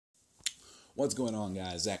What's going on,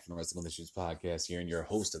 guys? Zach from the Wrestling Issues podcast here, and your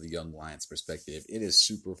host of the Young Lions Perspective. It is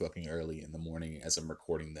super fucking early in the morning as I'm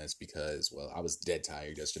recording this because, well, I was dead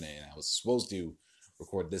tired yesterday, and I was supposed to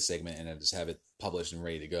record this segment and I just have it published and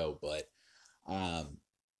ready to go. But I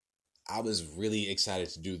was really excited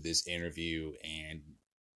to do this interview, and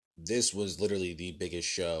this was literally the biggest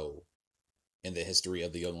show in the history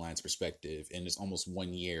of the Young Lions Perspective, and it's almost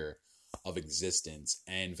 1 year of existence.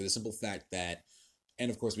 And for the simple fact that, and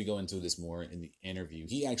of course we go into this more in the interview,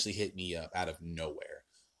 he actually hit me up out of nowhere.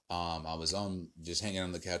 I was just hanging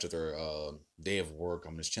on the couch after a day of work.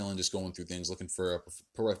 I'm just chilling, just going through things, looking for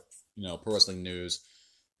pro wrestling news,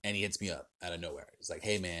 and he hits me up out of nowhere. He's like,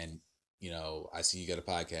 "Hey man, I see you got a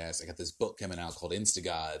podcast. I got this book coming out called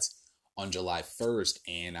Instagods on July 1st,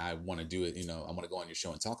 and I want to do it. I want to go on your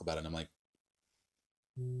show and talk about it." And I'm like,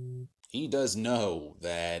 he does know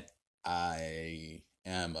that I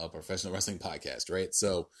am a professional wrestling podcast, right?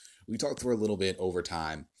 So we talked for a little bit over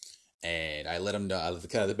time, and I let him know out of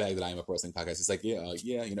the bag that I am a pro wrestling podcast. It's like,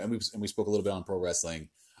 yeah, and we spoke a little bit on pro wrestling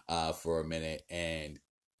for a minute, and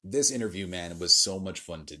this interview, man, was so much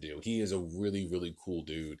fun to do. He is a really, really cool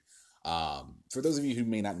dude. For those of you who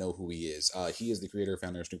may not know who he is the creator,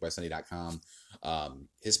 founder of StrengthBySunny.com.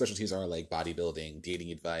 His specialties are like bodybuilding,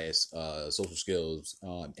 dating advice, social skills,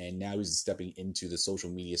 and now he's stepping into the social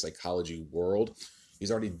media psychology world. He's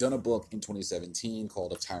already done a book in 2017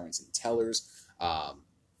 called Of Tyrants and Tellers.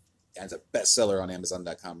 It's a bestseller on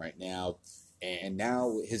Amazon.com right now. And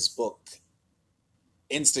now his book,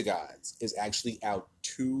 Instagods, is actually out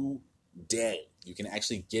today. You can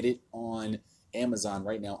actually get it on Amazon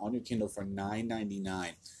right now on your Kindle for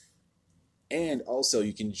 $9.99. And also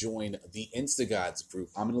you can join the Instagods group.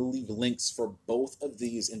 I'm going to leave links for both of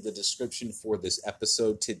these in the description for this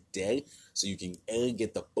episode today, so you can A,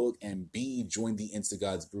 get the book, and B, join the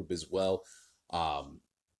Instagods group as well. I'm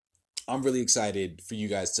really excited for you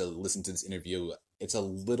guys to listen to this interview. It's a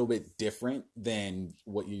little bit different than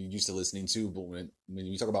what you're used to listening to, but when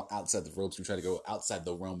we talk about outside the ropes, we try to go outside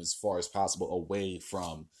the realm as far as possible, away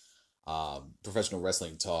from professional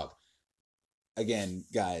wrestling talk. Again,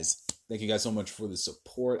 guys, thank you guys so much for the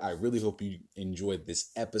support. I really hope you enjoyed this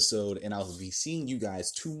episode, and I'll be seeing you guys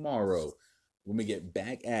tomorrow when we get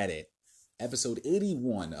back at it. Episode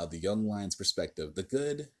 81 of the Young Lions Perspective, the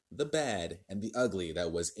good, the bad, and the ugly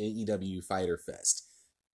that was AEW Fyter Fest.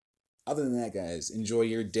 Other than that, guys, enjoy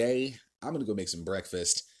your day. I'm going to go make some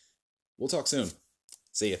breakfast. We'll talk soon.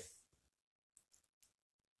 See ya.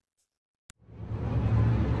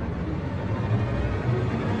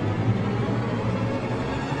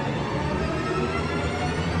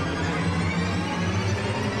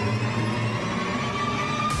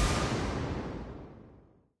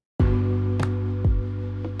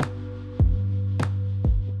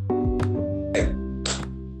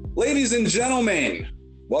 Ladies and gentlemen,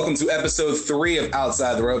 welcome to episode 3 of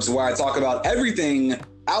Outside the Ropes, where I talk about everything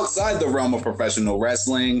outside the realm of professional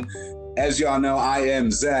wrestling. As y'all know, I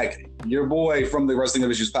am Zach, your boy from the Wrestling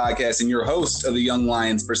Issues podcast and your host of the Young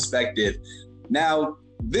Lions Perspective. Now,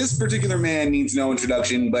 this particular man needs no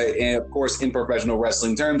introduction, but of course, in professional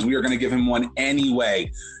wrestling terms, we are going to give him one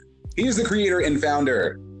anyway. He is the creator and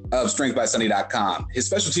founder of StrengthBySunny.com. His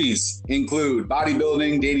specialties include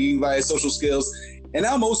bodybuilding, dating advice, social skills, and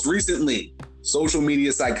now most recently, social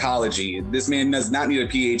media psychology. This man does not need a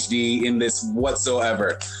PhD in this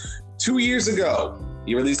whatsoever. 2 years ago,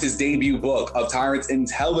 he released his debut book, Of Tyrants and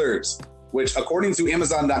Tellers, which according to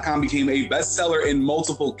Amazon.com became a bestseller in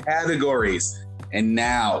multiple categories. And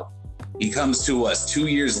now he comes to us 2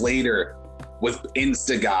 years later with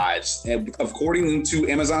Instagods. And according to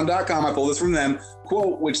Amazon.com, I pulled this from them,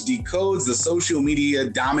 quote, which decodes the social media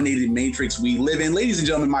dominated matrix we live in. Ladies and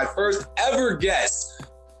gentlemen, my first ever guest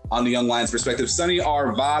on the Young Lions Perspective, Sonny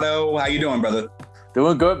Arvado. How you doing, brother?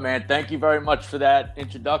 Doing good, man. Thank you very much for that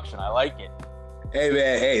introduction. I like it. Hey,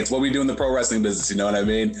 man. Hey, it's what we do in the pro wrestling business. You know what I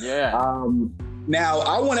mean? Yeah. Now,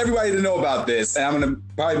 I want everybody to know about this, and I'm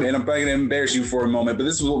probably going to embarrass you for a moment, but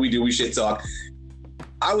this is what we do. We shit talk.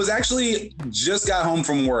 I was actually just got home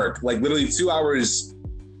from work, like literally 2 hours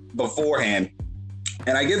beforehand,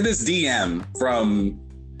 and I get this DM from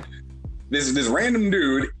this random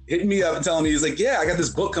dude hitting me up and telling me, he's like, yeah, I got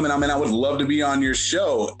this book coming out, man. I would love to be on your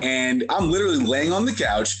show. And I'm literally laying on the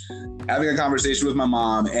couch having a conversation with my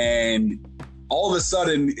mom, and all of a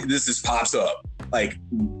sudden this just pops up. Like,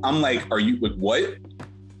 I'm like, are you, like, what?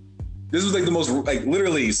 This was like the most, like,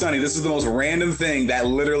 literally, Sonny, this is the most random thing that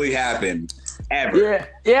literally happened ever.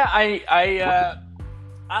 Yeah.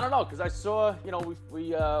 I don't know, because I saw,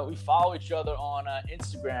 we follow each other on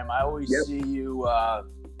Instagram. I always see you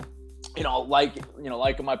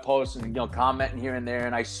liking my posts and, commenting here and there.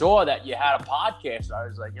 And I saw that you had a podcast. I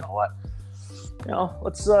was like, you know what,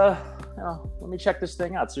 let's, let me check this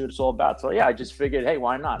thing out, see what it's all about. So yeah, I just figured, hey,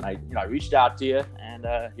 why not? And I reached out to you, and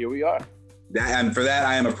here we are. And for that,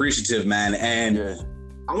 I am appreciative, man. And yeah.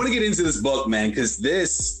 I want to get into this book, man, because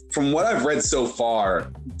this, from what I've read so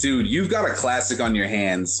far, dude, you've got a classic on your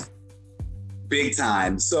hands, big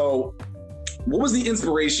time. So what was the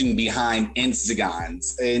inspiration behind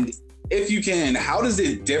Instagons? And if you can, how does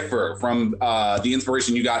it differ from the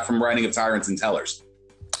inspiration you got from writing of Tyrants and Tellers?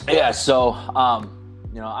 Yeah, so,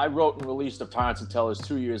 I wrote and released of Tyrants and Tellers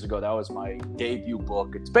 2 years ago. That was my debut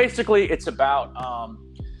book. It's about,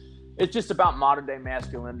 it's just about modern day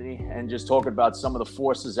masculinity and just talking about some of the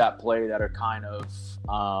forces at play that are kind of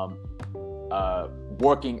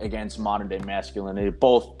working against modern day masculinity,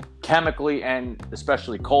 both chemically and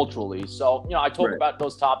especially culturally. So, I talk about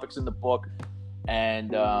those topics in the book,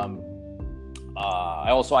 and I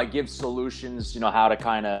give solutions, how to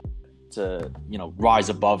kind of rise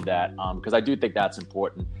above that, because I do think that's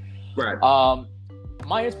important. Right.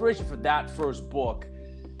 My inspiration for that first book,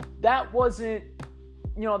 that wasn't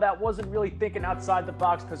really thinking outside the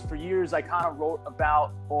box, because for years I kind of wrote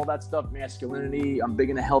about all that stuff, masculinity. I'm big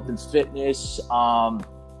into health and fitness.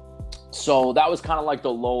 So that was kind of like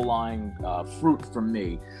the low-lying fruit for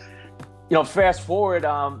me. Fast forward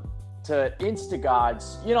to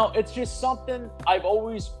Instagods, it's just something I've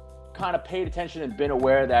always kind of paid attention and been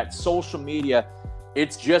aware that social media,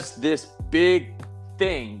 it's just this big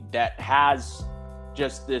thing that has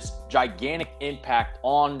just this gigantic impact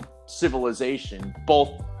on civilization, both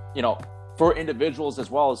for individuals as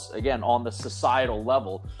well as, again, on the societal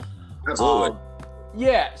level. Absolutely.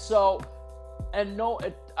 So, and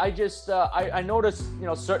I noticed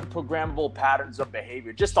certain programmable patterns of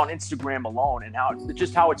behavior just on Instagram alone, and how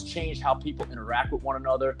it's changed how people interact with one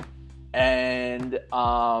another. And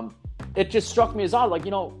it just struck me as odd,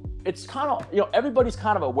 it's kind of, everybody's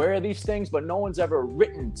kind of aware of these things, but no one's ever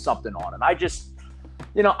written something on it. I just,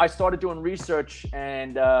 I started doing research,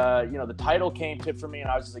 and, the title came to for me, and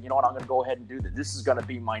I was just like, I'm going to go ahead and do this. This is going to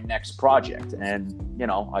be my next project. And,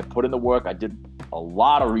 I put in the work. I did a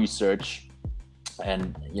lot of research,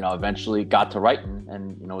 and, eventually got to writing,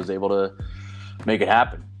 and, was able to make it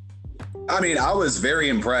happen. I mean, I was very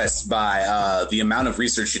impressed by the amount of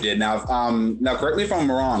research you did. Now, correct me if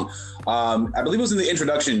I'm wrong. I believe it was in the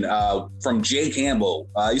introduction from Jay Campbell.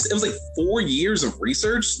 It was like 4 years of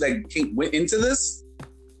research that went into this.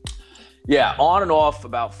 Yeah, on and off,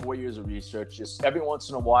 about 4 years of research. Just every once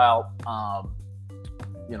in a while,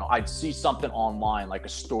 I'd see something online, like a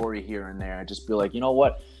story here and there, and just be like, you know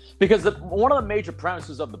what? Because one of the major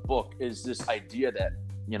premises of the book is this idea that,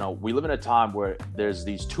 we live in a time where there's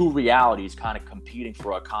these two realities kind of competing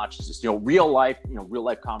for our consciousness, real life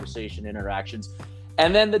conversation, interactions,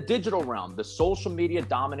 and then the digital realm, the social media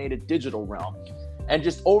dominated digital realm. And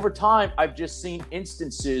just over time, I've just seen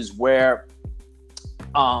instances where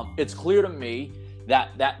it's clear to me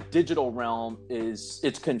that digital realm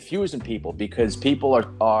it's confusing people, because people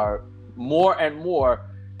are more and more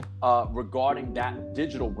regarding that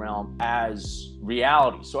digital realm as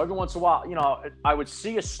reality. So every once in a while, I would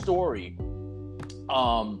see a story,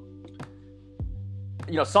 something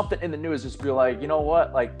in the news, just be like,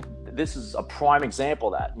 this is a prime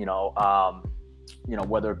example of that,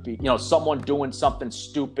 whether it be, someone doing something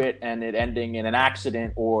stupid and it ending in an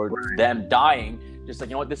accident or them dying, just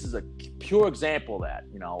like, this is a pure example of that,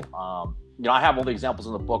 I have all the examples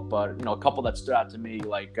in the book, but, a couple that stood out to me,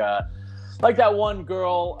 like that one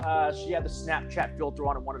girl, she had the Snapchat filter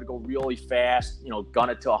on and wanted to go really fast, gun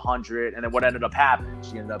it to 100. And then what ended up happening,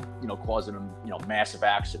 she ended up, causing a massive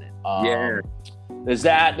accident. There's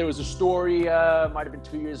that. There was a story, might have been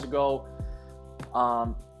 2 years ago.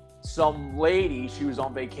 Some lady, she was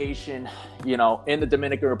on vacation, in the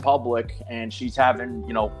Dominican Republic, and she's having,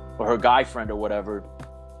 her guy friend or whatever,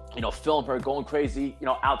 film her going crazy,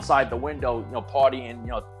 outside the window, partying,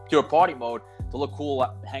 pure party mode, to look cool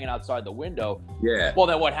hanging outside the window. Yeah. Well,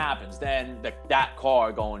 then what happens? Then that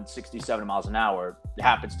car going 67 miles an hour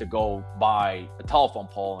happens to go by a telephone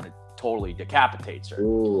pole, and it totally decapitates her.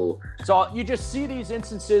 Ooh. So you just see these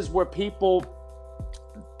instances where people,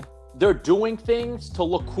 they're doing things to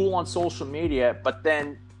look cool on social media, but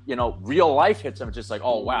then, real life hits them. It's just like,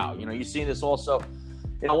 oh, wow. You've seen this also.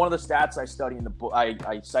 One of the stats I study in the book,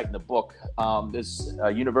 I cite in the book, this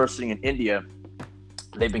university in India,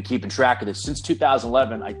 they've been keeping track of this since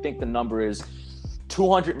 2011. I think the number is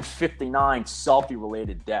 259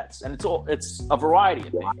 selfie-related deaths, and it's a variety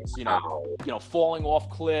of things. Falling off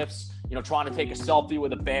cliffs, trying to take a selfie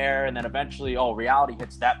with a bear, and then eventually, reality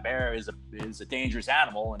hits that bear is a dangerous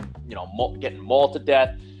animal, and getting mauled to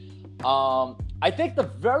death. I think the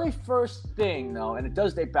very first thing, though, and it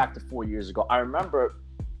does date back to 4 years ago. I remember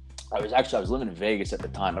I was living in Vegas at the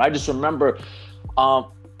time, but I just remember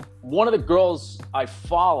one of the girls I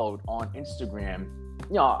followed on Instagram,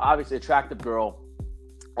 obviously attractive girl,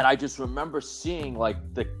 and I just remember seeing like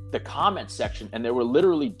the comment section, and there were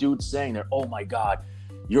literally dudes saying there, "Oh my God,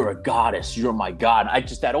 you're a goddess, you're my God." And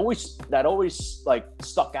that always like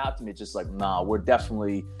stuck out to me. Just like, nah, we're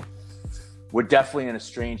definitely in a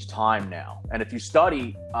strange time now. And if you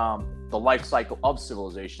study the life cycle of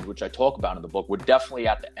civilizations, which I talk about in the book, we're definitely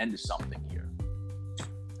at the end of something here.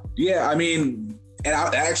 Yeah, I mean, and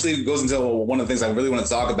it actually goes into one of the things I really want to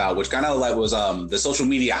talk about, which kind of like was the social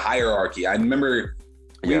media hierarchy. I remember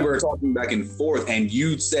we were talking back and forth, and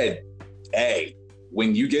you said, "Hey,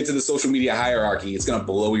 when you get to the social media hierarchy, it's going to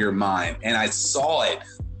blow your mind." And I saw it.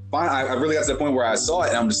 I really got to the point where I saw it,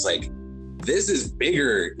 and I'm just like, this is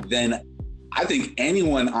bigger than I think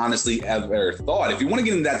anyone honestly ever thought. If you want to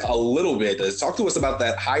get into that a little bit, talk to us about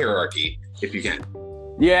that hierarchy, if you can.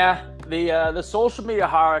 Yeah, the social media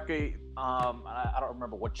hierarchy, I don't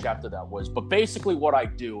remember what chapter that was, but basically what I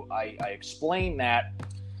do, I explain that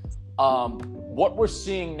what we're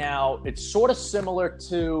seeing now, it's sort of similar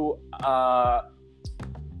to,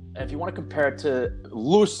 if you want to compare it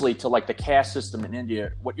loosely to like the caste system in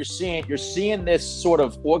India, what you're seeing this sort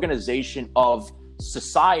of organization of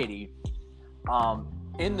society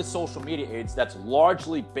in the social media age that's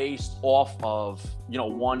largely based off of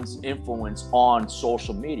one's influence on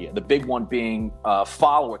social media. The big one being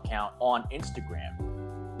follower count on Instagram.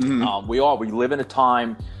 Mm-hmm. We live in a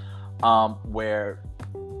time where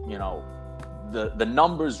the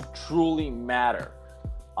numbers truly matter.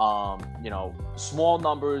 Small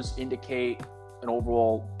numbers indicate an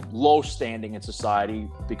overall low standing in society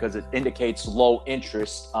because it indicates low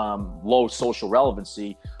interest, low social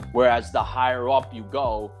relevancy. Whereas the higher up you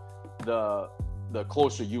go, the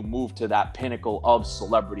closer you move to that pinnacle of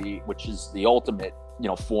celebrity, which is the ultimate,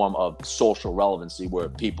 form of social relevancy where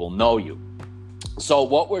people know you. So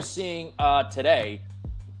what we're seeing today,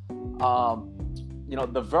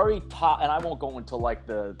 the very top, and I won't go into like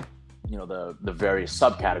the various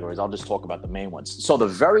subcategories. I'll just talk about the main ones. So the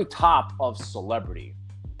very top of celebrity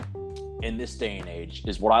in this day and age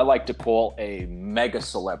is what I like to call a mega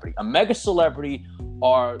celebrity. A mega celebrity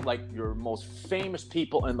are like your most famous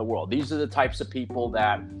people in the world. These are the types of people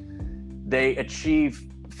that they achieve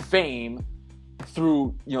fame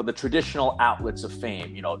through, the traditional outlets of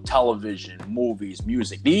fame, television, movies,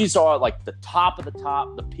 music. These are like the top of the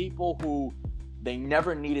top, the people who they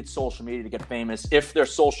never needed social media to get famous. If their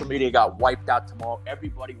social media got wiped out tomorrow,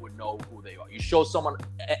 everybody would know who they are. You show someone,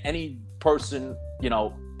 any person,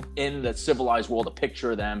 in the civilized world, a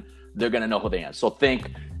picture of them, they're going to know who they are. So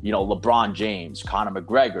think, LeBron James, Conor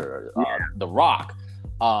McGregor, The Rock,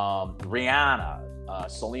 Rihanna,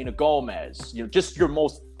 Selena Gomez, just your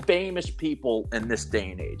most famous people in this day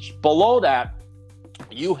and age. Below that,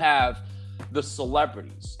 you have the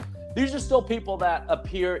celebrities. These are still people that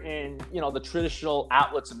appear in, the traditional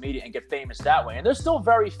outlets of media and get famous that way. And they're still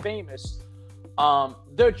very famous.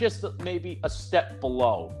 They're just maybe a step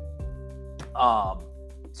below.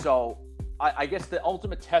 So I guess the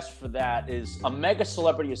ultimate test for that is a mega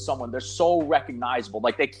celebrity is someone, they're so recognizable,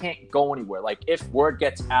 like they can't go anywhere. Like if word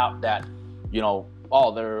gets out that,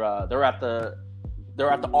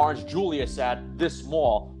 they're at the Orange Julius at this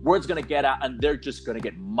mall, word's going to get out and they're just going to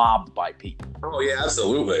get mobbed by people. Oh, yeah,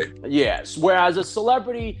 absolutely. Yes. Whereas a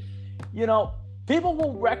celebrity, people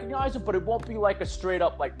will recognize it, but it won't be like a straight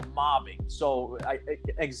up like mobbing. So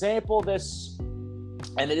example of this,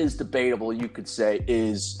 and it is debatable, you could say,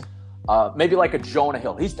 is maybe like a Jonah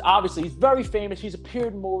Hill. He's very famous. He's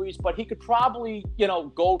appeared in movies, but he could probably,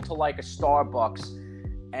 go to like a Starbucks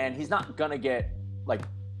and he's not going to get like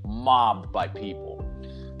mobbed by people.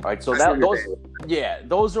 All right, so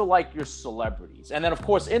those are like your celebrities. And then of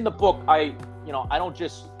course in the book, I don't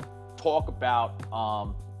just talk about, I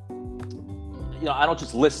don't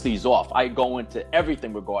just list these off. I go into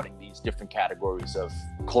everything regarding these different categories of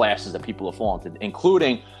classes that people have fallen into,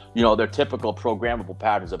 including, their typical programmable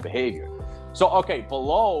patterns of behavior. So, okay,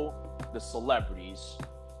 below the celebrities,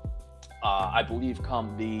 I believe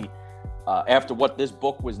come the, after what this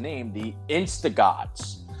book was named, the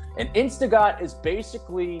Instagods. An Instagot is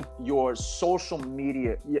basically your social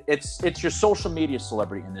media. It's your social media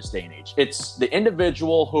celebrity in this day and age. It's the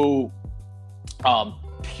individual who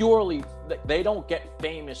purely, they don't get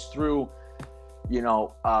famous through,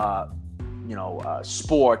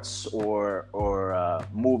 sports or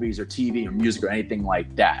movies or TV or music or anything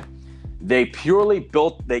like that. They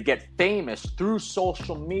get famous through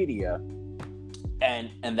social media,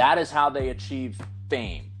 and that is how they achieve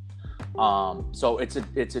fame. So it's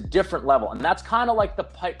a different level, and that's kind of like the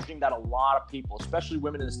pipe dream that a lot of people, especially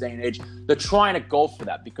women in this day and age, they're trying to go for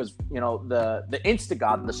that, because the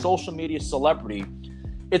Instagod, the social media celebrity,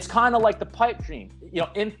 it's kind of like the pipe dream.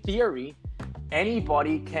 In theory,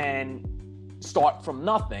 anybody can start from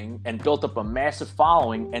nothing and build up a massive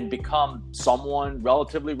following and become someone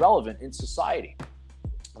relatively relevant in society.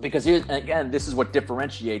 Because this is what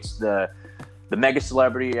differentiates the mega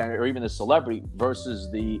celebrity or even the celebrity versus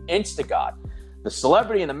the Instagod. The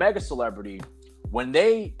celebrity and the mega celebrity, when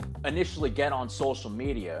they initially get on social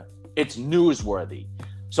media, it's newsworthy.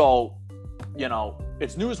 So,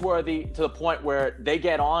 it's newsworthy to the point where they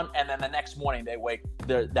get on, and then the next morning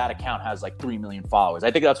that account has like 3 million followers.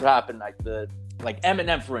 I think that's what happened. Like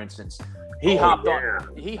Eminem, for instance, he hopped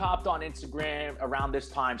on Instagram around this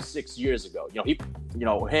time 6 years ago.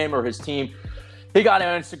 Him or his team, he got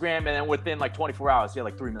on Instagram, and then within like 24 hours, he had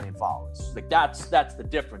like 3 million followers. Like that's the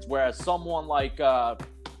difference. Whereas someone like a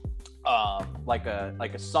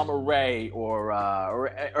Summer Rae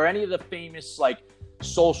or any of the famous like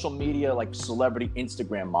social media like celebrity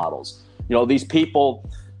Instagram models, these people,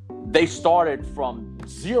 they started from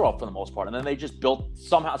zero for the most part, and then they just built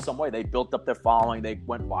somehow, some way, they built up their following. They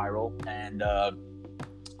went viral, and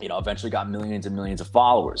eventually got millions and millions of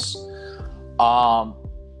followers.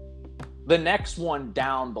 The next one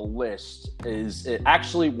down the list is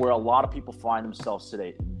actually where a lot of people find themselves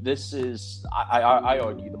today. This is, I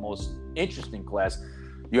argue, the most interesting class.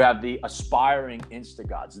 You have the aspiring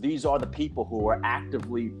Instagods. These are the people who are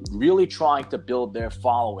actively really trying to build their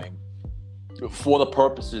following for the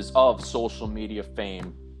purposes of social media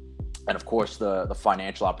fame, and of course the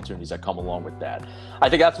financial opportunities that come along with that. I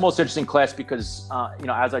think that's the most interesting class because,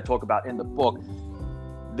 as I talk about in the book,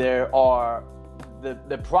 they're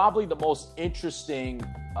probably the most interesting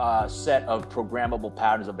set of programmable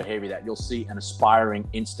patterns of behavior that you'll see an aspiring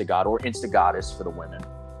Instagod or Instagoddess for the women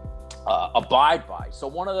abide by. So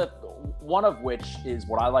one of which is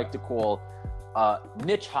what I like to call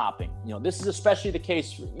niche hopping. This is especially the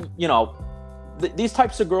case for, these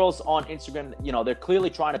types of girls on Instagram. They're clearly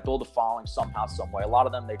trying to build a following somehow, some way. A lot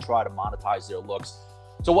of them, they try to monetize their looks.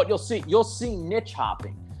 So what you'll see niche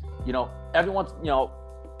hopping. Everyone's,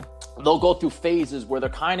 they'll go through phases where they're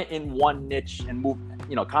kind of in one niche and move,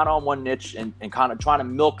 kind of on one niche and kind of trying to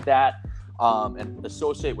milk that. And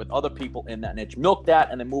associate with other people in that niche, milk that,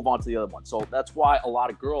 and then move on to the other one. So that's why a lot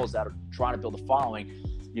of girls that are trying to build a following,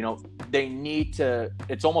 they need to,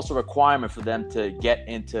 it's almost a requirement for them to get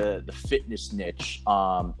into the fitness niche.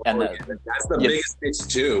 That's the biggest niche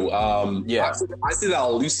too. I see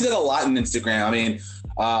that. You see that a lot in Instagram. I mean,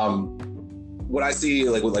 what I see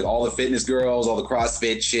with all the fitness girls, all the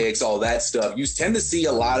CrossFit chicks, all that stuff, you tend to see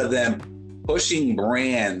a lot of them pushing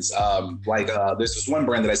brands. There's this one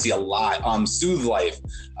brand that I see a lot, Soothe Life.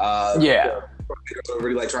 They're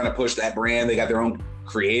really trying to push that brand. They got their own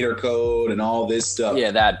creator code and all this stuff. Yeah,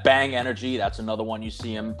 that Bang Energy, that's another one you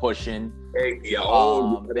see them pushing.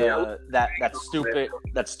 That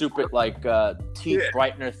stupid like teeth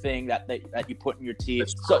brightener thing that you put in your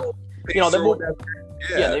teeth. So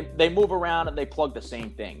they move around and they plug the same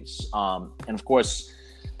things. And of course,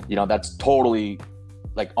 that's totally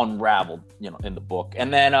like unraveled, in the book.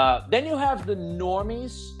 And then you have the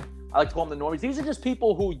normies. I like to call them the normies. These are just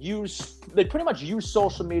people who they pretty much use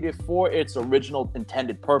social media for its original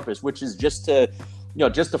intended purpose, which is just to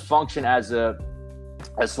function as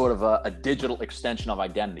sort of a digital extension of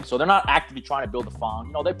identity. So they're not actively trying to build a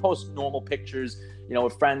following. They post normal pictures,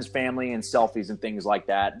 with friends, family, and selfies and things like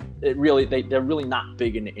that. They're really not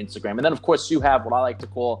big into Instagram. And then of course you have what I like to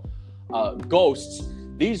call ghosts.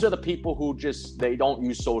 These are the people who they don't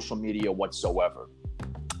use social media whatsoever.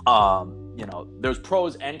 There's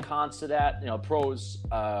pros and cons to that. Pros,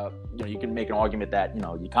 you can make an argument that,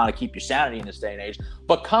 you kind of keep your sanity in this day and age.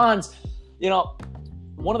 But cons,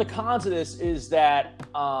 one of the cons of this is that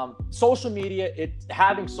social media,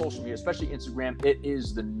 having social media, especially Instagram, it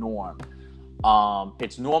is the norm.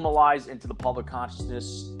 It's normalized into the public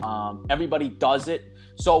consciousness. Everybody does it.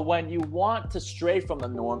 So when you want to stray from the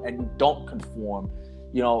norm and you don't conform,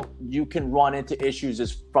 you can run into issues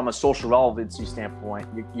from a social relevancy standpoint.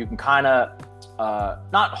 You can kind of,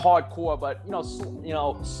 not hardcore, but,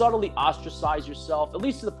 subtly ostracize yourself, at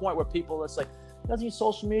least to the point where people are like, doesn't use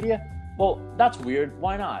social media? Well, that's weird.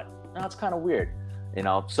 Why not? That's kind of weird,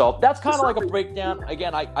 So that's kind of like a breakdown.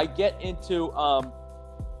 Again, I get into, I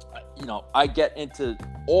get into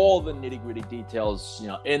all the nitty gritty details,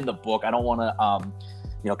 in the book. I don't want to,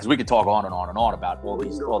 because we could talk on and on and on about all the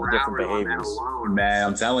different behaviors. Alone, man,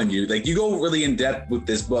 I'm telling you, like you go really in depth with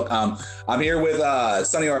this book. I'm here with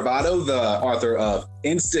Sonny Arvado, the author of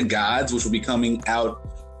Insta Gods, which will be coming out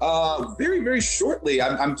very, very shortly.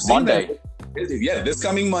 I'm seeing Monday. This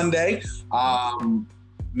coming Monday.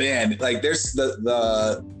 Man, like there's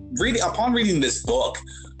the reading upon reading this book.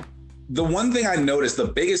 The one thing I noticed, the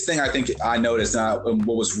biggest thing I think I noticed, what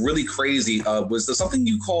was really crazy, was something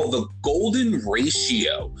you call the golden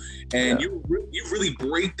ratio, and you really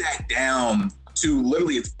break that down to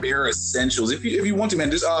literally its bare essentials. If you want to,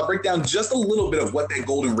 man, just break down just a little bit of what that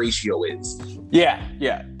golden ratio is.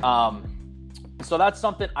 Yeah. So that's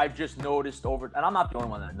something I've just noticed and I'm not the only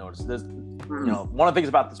one that noticed. There's, one of the things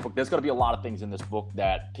about this book, there's going to be a lot of things in this book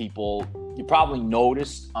that you probably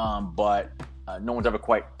noticed, but no one's ever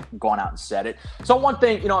quite gone out and said it. So one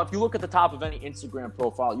thing, if you look at the top of any Instagram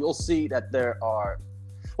profile, you'll see that there are,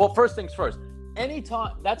 well, first things first,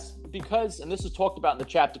 anytime, that's because, and this is talked about in the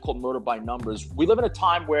chapter called Murder by Numbers, we live in a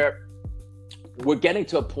time where we're getting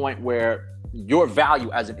to a point where your value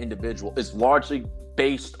as an individual is largely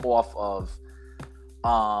based off of,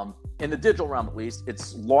 in the digital realm at least,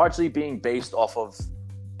 it's largely being based off of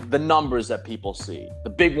the numbers that people see. The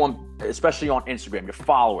big one, especially on Instagram, your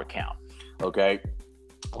follower count. Okay,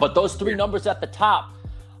 but those three numbers at the top,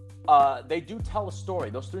 they do tell a story.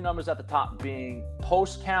 Those three numbers at the top being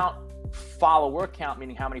post count, follower count,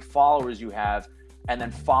 meaning how many followers you have, and then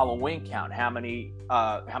following count, how many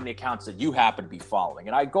accounts that you happen to be following.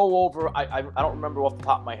 And I go over, I don't remember off the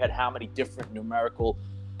top of my head how many different numerical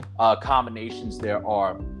combinations there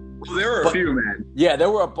are. Well, there were a few, man. Yeah, there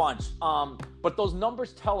were a bunch. But those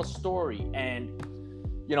numbers tell a story, and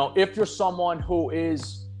if you're someone who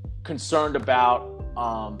is concerned about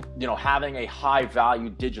having a high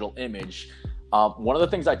value digital image, one of the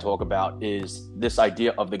things I talk about is this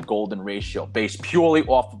idea of the golden ratio based purely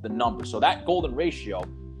off of the numbers. So that golden ratio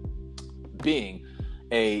being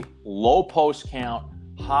a low post count,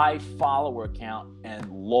 high follower count, and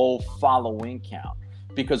low following count.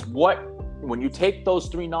 Because when you take those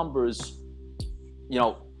three numbers,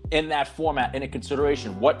 in that format, into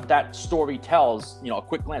consideration, what that story tells, a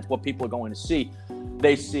quick glance, what people are going to see,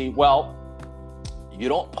 they see, well, you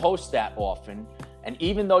don't post that often. And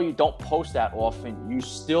even though you don't post that often, you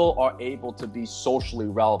still are able to be socially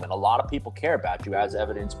relevant. A lot of people care about you, as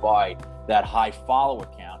evidenced by that high follower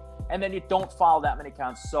count. And then you don't follow that many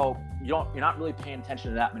accounts, so you're not really paying attention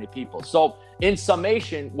to that many people. So in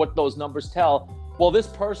summation, what those numbers tell, well, this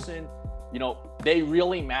person, they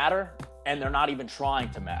really matter, and they're not even trying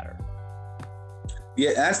to matter.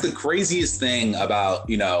 Yeah, that's the craziest thing about,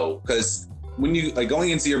 because when you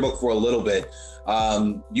going into your book for a little bit,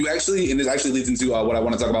 you actually, and this actually leads into what I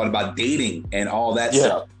want to talk about dating and all that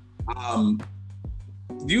stuff.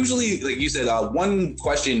 Usually, like you said, one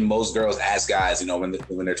question most girls ask guys,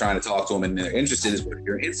 when they're trying to talk to them and they're interested, is what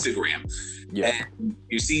your Instagram. Yeah. And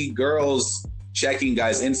you see girls checking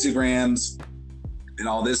guys' Instagrams and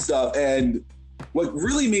all this stuff. And what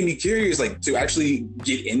really made me curious, to actually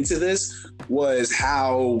get into this, was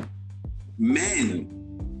how men,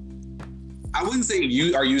 I wouldn't say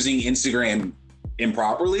you are using Instagram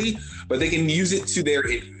improperly, but they can use it to their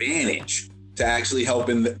advantage to actually help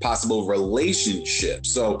in the possible relationship.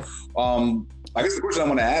 So I guess the question I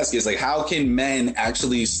want to ask is how can men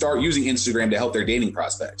actually start using Instagram to help their dating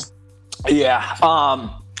prospects? Yeah.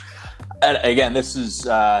 And again, this is,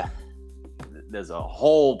 there's a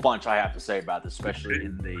whole bunch I have to say about this, especially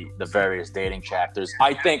in the various dating chapters.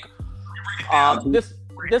 I think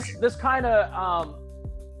this kind of,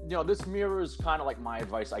 this mirrors kind of like my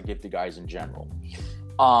advice I give to guys in general.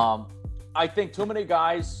 I think too many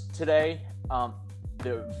guys today,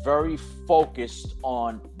 they're very focused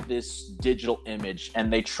on this digital image,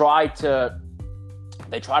 and they try to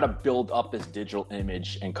build up this digital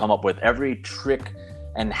image and come up with every trick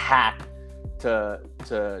and hack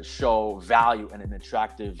to show value in an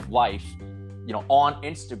attractive life, on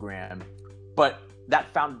Instagram, but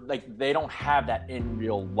they don't have that in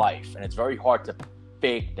real life, and it's very hard to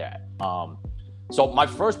fake that. So my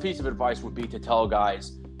first piece of advice would be to tell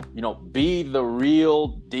guys, be the real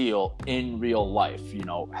deal in real life.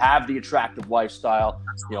 Have the attractive lifestyle.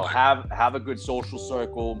 Have a good social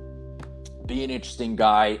circle. Be an interesting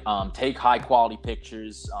guy. Take high quality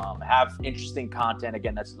pictures. Have interesting content.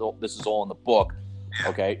 Again, this is all in the book.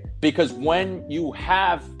 Okay, because when you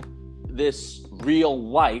have this real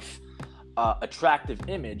life attractive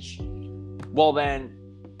image, well then,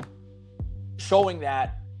 showing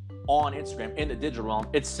that on Instagram in the digital realm,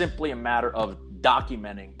 it's simply a matter of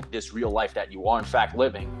documenting this real life that you are in fact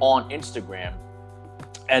living on Instagram,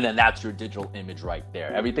 and then that's your digital image right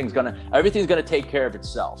there. Everything's gonna take care of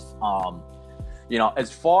itself.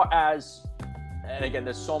 As far as, and again,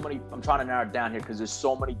 there's so many, I'm trying to narrow it down here because there's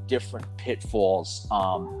so many different pitfalls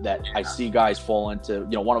that I see guys fall into.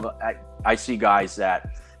 One of them, I see guys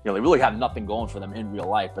that, they really have nothing going for them in real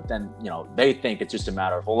life, but then, they think it's just a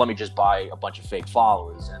matter of, well, let me just buy a bunch of fake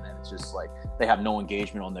followers. And then it's just like, they have no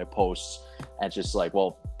engagement on their posts. And it's just like,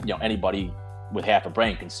 well, anybody with half a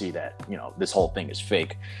brain can see that, this whole thing is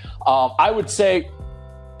fake. I would say,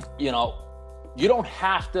 you don't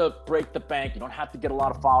have to break the bank. You don't have to get a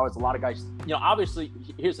lot of followers. A lot of guys, obviously,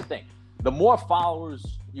 here's the thing. The more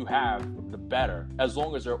followers you have, the better, as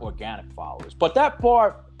long as they're organic followers. But that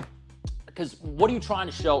part, because what are you trying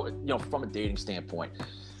to show, from a dating standpoint?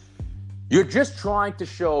 You're just trying to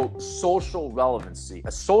show social relevancy,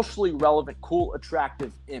 a socially relevant, cool,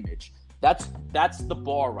 attractive image. That's the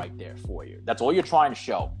bar right there for you. That's all you're trying to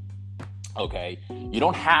show. Okay? You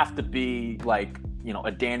don't have to be like,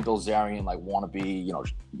 a Dan Bilzerian, like wannabe,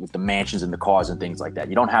 with the mansions and the cars and things like that.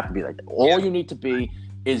 You don't have to be like that. All you need to be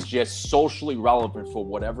is just socially relevant for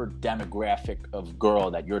whatever demographic of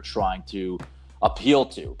girl that you're trying to appeal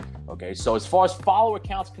to. Okay, so as far as follower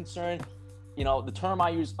count's concerned, the term I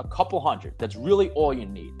use, a couple hundred. That's really all you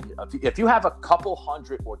need. If you have a couple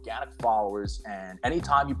hundred organic followers, and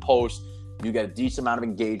anytime you post, you get a decent amount of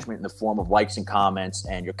engagement in the form of likes and comments,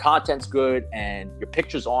 and your content's good, and your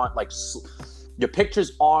pictures aren't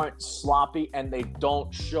sloppy, and they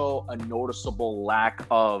don't show a noticeable lack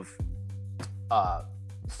of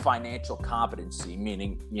financial competency,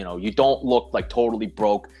 meaning, you don't look like totally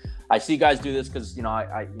broke. I see guys do this because,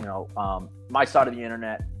 my side of the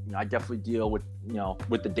internet, I definitely deal with,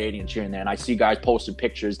 with the dating and here and there, and I see guys posting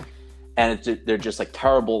pictures, and they're just like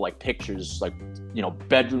terrible, like pictures, like,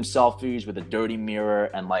 bedroom selfies with a dirty mirror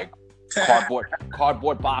and like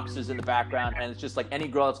cardboard boxes in the background, and it's just like any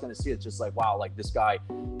girl that's going to see it's just like, wow, like this guy,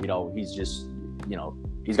 he's just,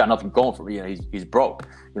 he's got nothing going for me. He's broke.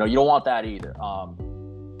 You don't want that either.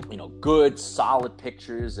 Good, solid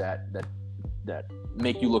pictures that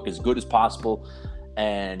make you look as good as possible,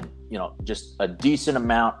 and just a decent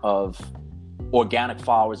amount of organic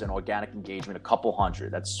followers and organic engagement, a couple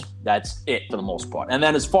hundred. That's it for the most part. And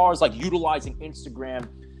then as far as like utilizing Instagram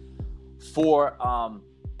for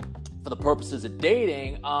the purposes of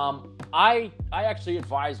dating, I actually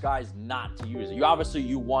advise guys not to use it.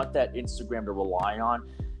 You want that Instagram to rely on.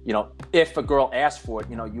 If a girl asks for it,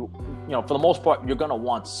 for the most part, you're gonna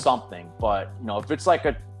want something. But if it's like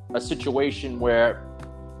a situation where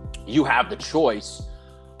you have the choice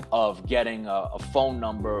of getting a phone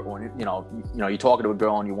number, or you're talking to a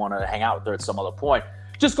girl and you want to hang out with her at some other point,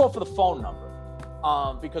 just go for the phone number.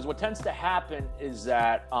 Because what tends to happen is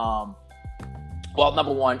that, number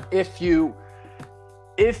one, if you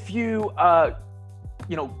exchange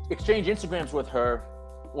Instagrams with her,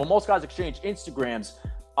 well, most guys exchange Instagrams,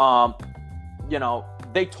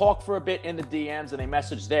 they talk for a bit in the DMs and they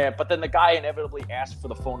message there, but then the guy inevitably asks for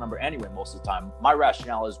the phone number anyway most of the time. My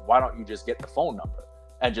rationale is, why don't you just get the phone number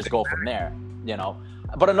and just go from there,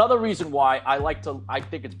 But another reason why I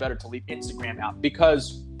think it's better to leave Instagram out,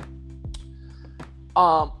 because,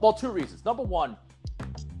 two reasons. Number one,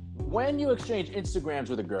 when you exchange Instagrams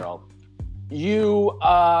with a girl, you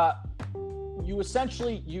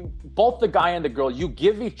essentially, both the guy and the girl, you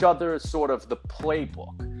give each other sort of the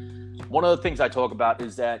playbook. One of the things I talk about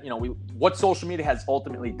is that, what social media has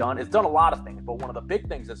ultimately done, it's done a lot of things, but one of the big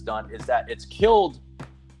things it's done is that it's killed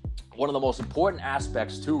one of the most important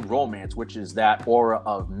aspects to romance, which is that aura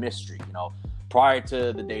of mystery. Prior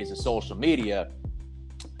to the days of social media,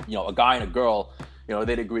 a guy and a girl,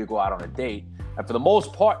 they'd agree to go out on a date. And for the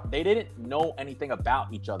most part, they didn't know anything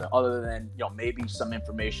about each other other than, maybe some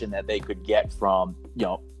information that they could get from,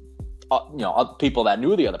 people that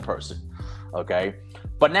knew the other person. Okay.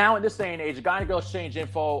 But now in this day and age, a guy and a girl exchange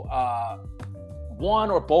info, one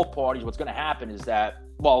or both parties, what's going to happen is that,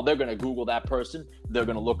 they're going to Google that person. They're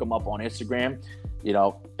going to look them up on Instagram.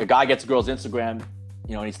 A guy gets a girl's Instagram,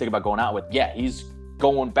 and he's thinking about going out with, he's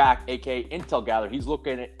going back, aka Intel Gather. He's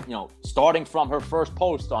looking at, starting from her first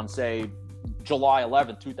post on, say, July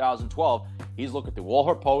 11th, 2012. He's looking through all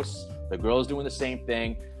her posts. The girl's doing the same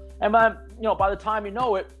thing. And by the time you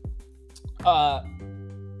know it, both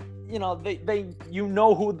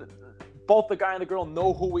the guy and the girl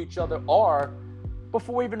know who each other are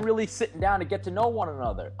before even really sitting down to get to know one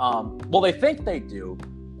another. They think they do,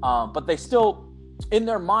 but they still, in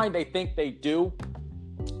their mind, they think they do,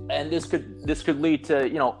 and this could lead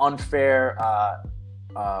to unfair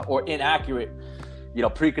or inaccurate,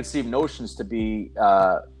 preconceived notions to be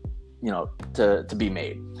to be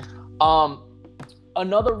made.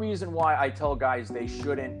 another reason why I tell guys they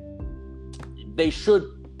shouldn't they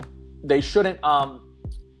shouldn't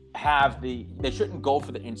go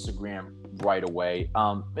for the Instagram right away.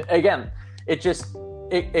 Again,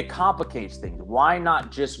 it complicates things. Why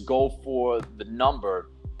not just go for the number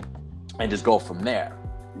and just go from there?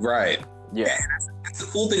 Right. Yeah. That's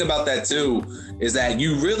the cool thing about that too, is that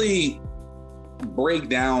you really break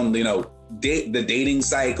down, the dating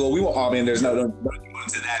cycle. We won't, there's no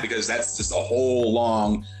into that because that's just a whole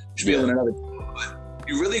long spiel in another. But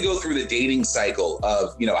you really go through the dating cycle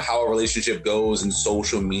of, how a relationship goes in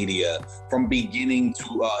social media from beginning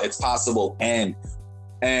to its possible end.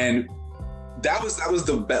 And that was one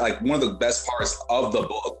of the best parts of the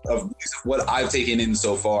book, of what I've taken in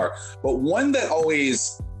so far. But one that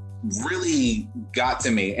always really got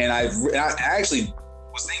to me, and I actually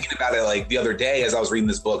was thinking about it like the other day as I was reading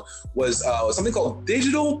this book, was something called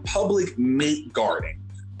digital public mate guarding.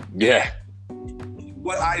 Yeah.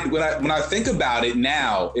 When I think about it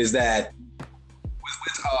now is that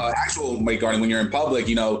with actual mate guarding, when you're in public,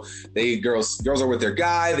 girls are with their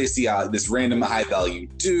guy, they see this random high value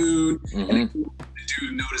dude, and the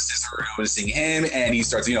dude notices her noticing him, and he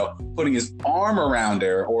starts putting his arm around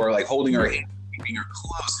her or like holding her hand, keeping her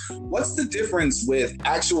close. What's the difference with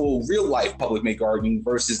actual real life public mate guarding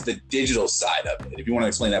versus the digital side of it? If you want to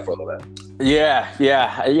explain that for a little bit.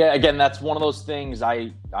 Yeah. Again, that's one of those things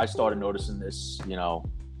I started noticing this,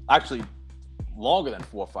 actually longer than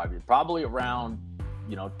 4 or 5 years, probably around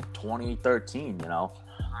 2013,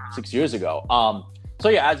 6 years ago. So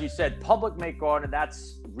yeah, as you said, public mate guarding,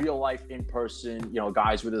 that's real life in person,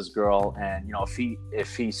 guys with his girl, and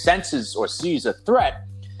if he senses or sees a threat,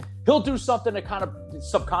 he'll do something to kind of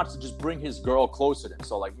subconsciously just bring his girl closer to him.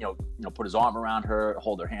 So like, put his arm around her,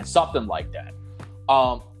 hold her hand, something like that.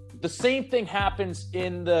 The same thing happens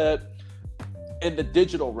in the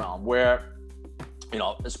digital realm where,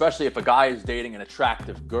 especially if a guy is dating an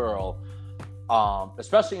attractive girl,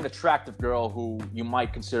 especially an attractive girl who you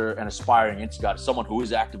might consider an aspiring Instagram, someone who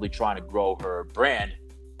is actively trying to grow her brand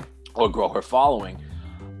or grow her following.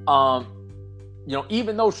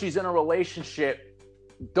 Even though she's in a relationship,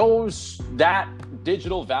 that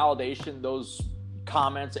digital validation, those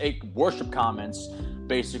comments, worship comments,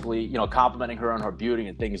 basically, complimenting her on her beauty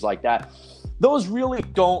and things like that, those really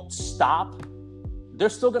don't stop. They're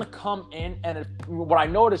still going to come in. And what I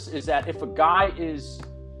notice is that if a guy is,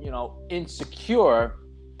 insecure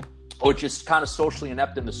or just kind of socially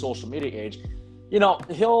inept in the social media age,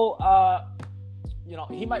 he'll,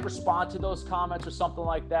 he might respond to those comments or something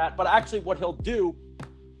like that. But actually what he'll do,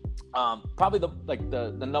 probably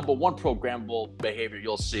the number one programmable behavior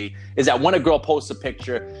you'll see is that when a girl posts a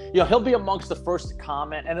picture, he'll be amongst the first to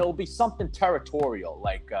comment, and it'll be something territorial,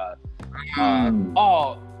 like,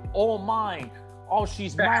 oh, mine. Oh,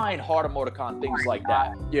 she's mine, heart emoticon, things like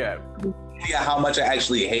that. Yeah, how much I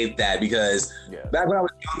actually hate that, because back when I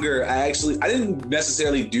was younger, I didn't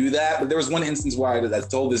necessarily do that, but there was one instance where I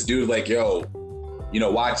told this dude, like, yo,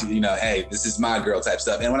 watch, hey, this is my girl type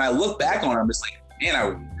stuff. And when I look back on it, I'm just like, man,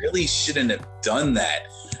 I really shouldn't have done that,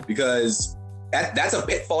 because that's a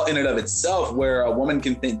pitfall in and of itself, where a woman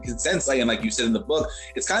can sense, and like you said in the book,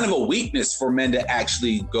 it's kind of a weakness for men to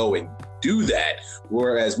actually go and do that,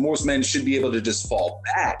 whereas most men should be able to just fall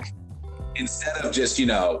back instead of just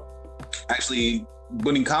actually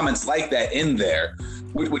putting comments like that in there,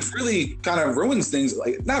 which really kind of ruins things.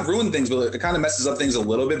 Like, not ruin things, but it kind of messes up things a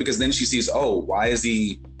little bit, because then she sees, oh, why is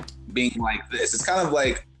he being like this? It's kind of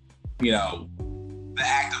like, the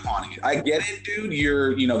act of haunting it. I get it, dude.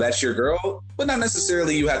 You're, that's your girl, but not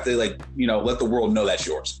necessarily you have to let the world know that's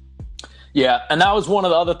yours. Yeah, and that was one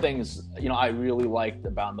of the other things, I really liked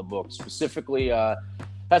about the book. Specifically,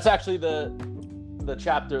 that's actually the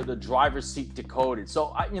chapter, The Driver's Seat Decoded.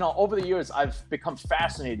 So, over the years, I've become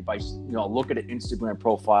fascinated by, looking at Instagram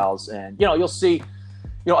profiles, and, you'll see,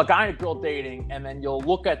 a guy and a girl dating, and then you'll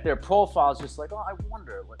look at their profiles just like, oh, I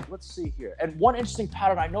wonder, let's see here. And one interesting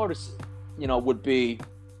pattern I noticed, would be,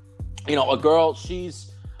 a girl,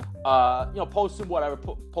 she's, posting whatever,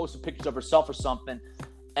 posting pictures of herself or something.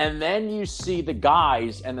 And then you see the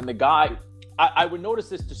guys, and then the guy, I would notice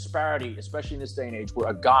this disparity, especially in this day and age, where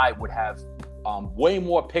a guy would have way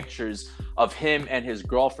more pictures of him and his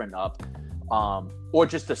girlfriend up, or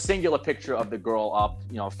just a singular picture of the girl up,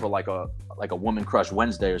 for like a Woman Crush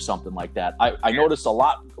Wednesday or something like that. I noticed a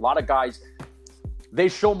lot of guys, they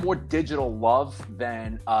show more digital love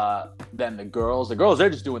than the girls. The girls, they're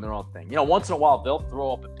just doing their own thing. Once in a while they'll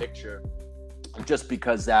throw up a picture just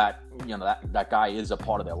because that guy is a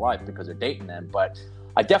part of their life because they're dating them. But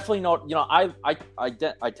I definitely know,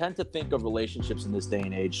 I tend to think of relationships in this day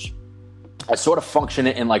and age I sort of function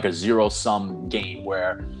it in like a zero-sum game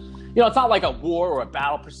where, it's not like a war or a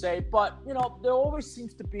battle per se, but, there always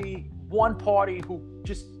seems to be one party who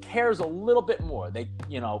just cares a little bit more. They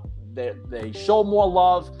show more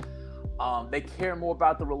love. They care more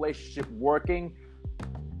about the relationship working.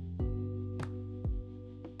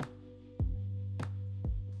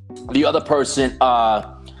 The other person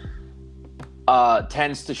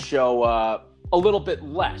tends to show a little bit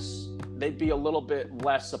less. They'd be a little bit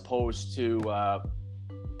less opposed to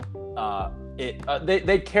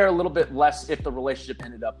they care a little bit less if the relationship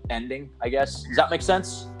ended up ending, I guess. Does that make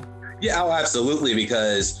sense? Yeah, absolutely.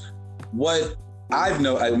 Because what I've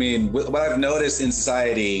noticed in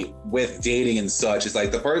society with dating and such is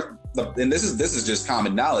like and this is just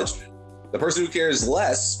common knowledge. The person who cares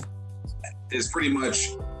less is pretty much,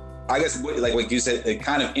 I guess, like you said,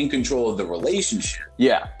 kind of in control of the relationship.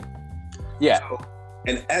 Yeah. So,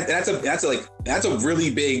 and that's a really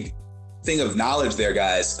big thing of knowledge there,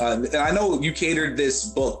 guys. And I know you catered this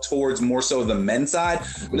book towards more so the men's side,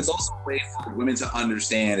 but it's also a way for women to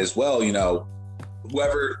understand as well.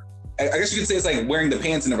 Whoever, I guess you could say it's like wearing the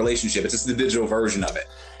pants in a relationship. It's just the digital version of it.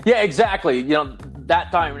 Yeah, exactly.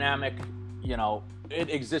 That dynamic, it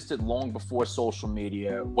existed long before social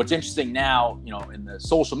media. What's interesting now, in the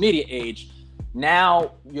social media age,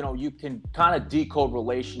 now, you can kind of decode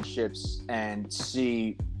relationships and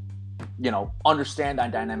see, understand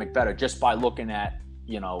that dynamic better just by looking at,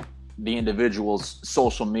 the individual's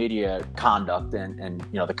social media conduct and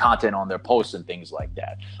the content on their posts and things like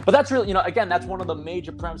that. But that's really, again, that's one of the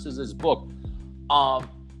major premises of this book.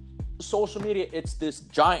 Social media, it's this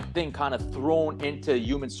giant thing kind of thrown into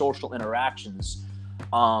human social interactions.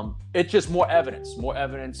 It's just more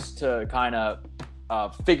evidence to kind of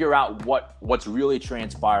figure out what's really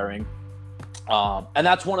transpiring. And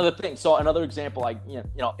that's one of the things. So another example,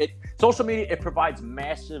 social media, it provides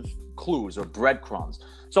massive clues or breadcrumbs.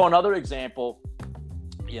 So another example,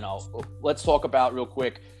 let's talk about real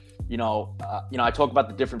quick, I talk about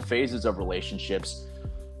the different phases of relationships.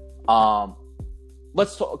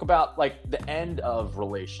 Let's talk about like the end of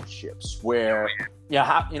relationships where,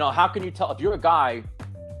 how can you tell if you're a guy,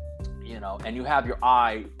 and you have your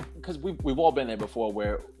eye, because we've all been there before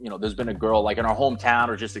where, there's been a girl like in our hometown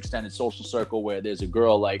or just extended social circle where there's a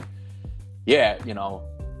girl like,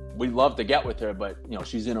 we love to get with her, but,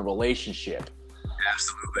 she's in a relationship.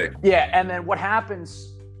 Absolutely. Yeah. And then what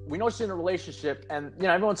happens, we know she's in a relationship and,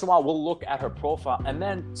 every once in a while we'll look at her profile and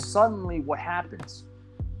then suddenly what happens?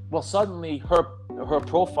 Well, suddenly her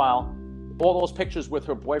profile, all those pictures with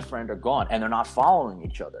her boyfriend are gone and they're not following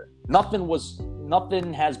each other.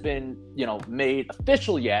 Nothing has been, made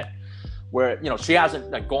official yet where, she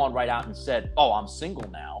hasn't like gone right out and said, oh, I'm single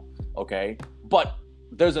now. Okay. But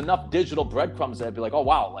there's enough digital breadcrumbs that'd be like, oh,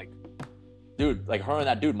 wow. Like, dude, like her and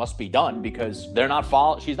that dude must be done because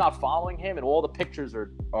she's not following him and all the pictures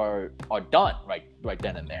are done right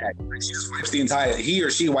then and there. He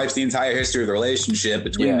or she wipes the entire history of the relationship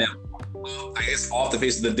between them, I guess, off the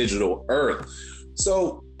face of the digital earth.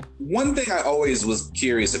 So one thing I always was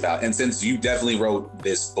curious about, and since you definitely wrote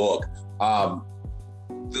this book, the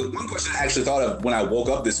one question I actually thought of when I woke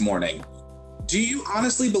up this morning, do you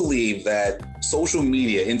honestly believe that social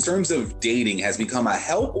media in terms of dating has become a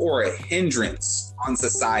help or a hindrance on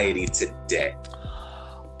society today?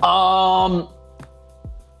 I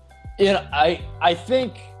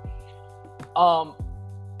think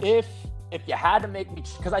if you had to make me,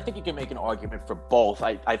 because I think you can make an argument for both.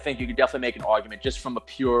 I think you could definitely make an argument just from a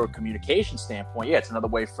pure communication standpoint. Yeah, it's another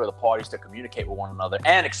way for the parties to communicate with one another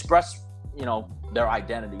and express, their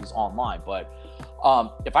identities online. But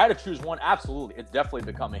if I had to choose one, absolutely, it's definitely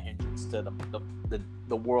become a hindrance to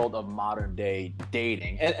the world of modern day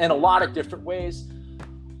dating in a lot of different ways.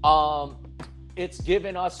 It's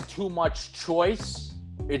given us too much choice.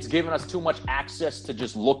 It's given us too much access to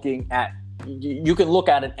just looking at. You can look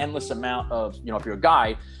at an endless amount of, if you're a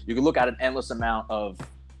guy, you can look at an endless amount of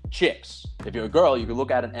chicks. If you're a girl, you can look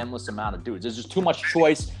at an endless amount of dudes. There's just too much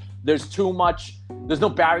choice. There's no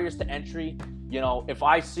barriers to entry. If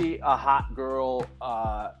I see a hot girl,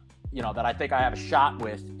 that I think I have a shot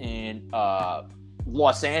with in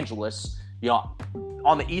Los Angeles,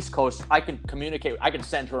 on the East Coast, I can communicate. I can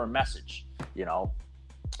send her a message.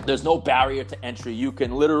 There's no barrier to entry. You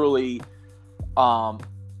can literally,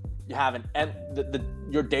 you have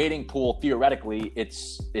your dating pool. Theoretically,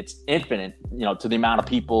 it's infinite. To the amount of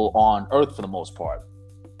people on Earth for the most part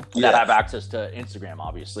that have access to Instagram,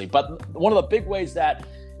 obviously. But one of the big ways that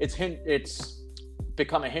it's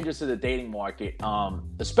become a hindrance to the dating market,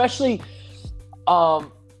 especially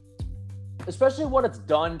what it's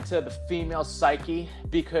done to the female psyche,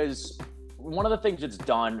 because one of the things it's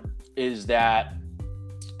done is that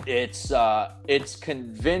it's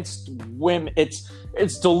convinced women,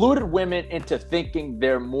 it's deluded women into thinking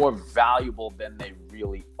they're more valuable than they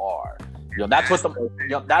really are. That's what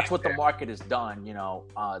the market has done,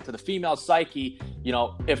 to the female psyche.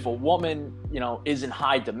 If a woman, is in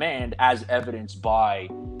high demand, as evidenced by,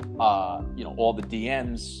 all the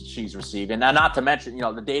DMs she's received, and not to mention,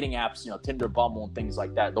 the dating apps, Tinder, Bumble, and things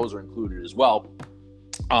like that, those are included as well.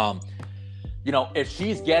 If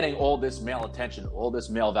she's getting all this male attention, all this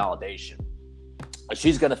male validation,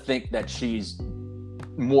 she's going to think that she's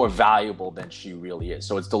more valuable than she really is.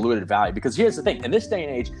 So it's diluted value. Because here's the thing, in this day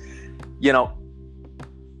and age,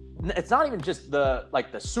 it's not even just the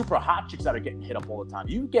super hot chicks that are getting hit up all the time.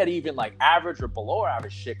 You get even like average or below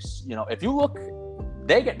average chicks, if you look,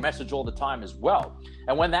 they get messaged all the time as well.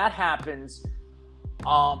 And when that happens,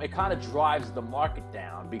 it kind of drives the market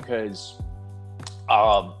down because,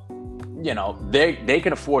 they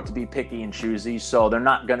can afford to be picky and choosy. So they're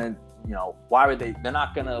not going to, they're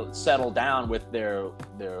not going to settle down with their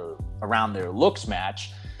around their looks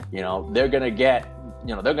match. They're going to get,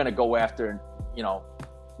 they're going to go after,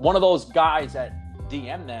 one of those guys that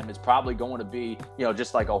DM them is probably going to be,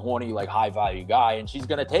 just like a horny, like high value guy. And she's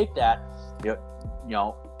going to take that,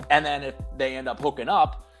 and then if they end up hooking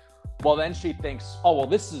up, well, then she thinks, oh, well,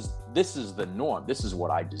 this is the norm. This is what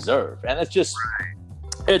I deserve. And it's just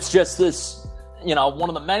this, one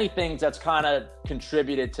of the many things that's kind of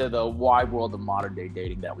contributed to the wide world of modern day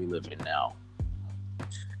dating that we live in now.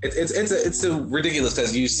 It's a ridiculous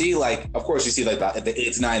because you see, like, of course you see like the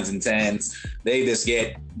 8s, 9s, and 10s, they just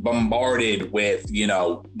get bombarded with,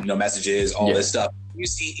 messages, all this stuff. You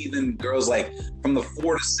see even girls like from the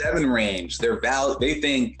 4 to 7 range, they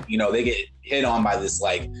think, they get hit on by this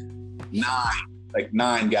like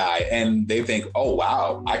 9 guy, and they think, oh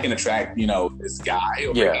wow, I can attract, this guy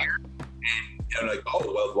over here. And like,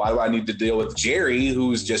 oh well, why do I need to deal with Jerry,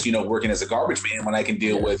 who's just, working as a garbage man, when I can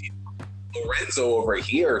deal with Lorenzo over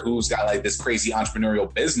here, who's got like this crazy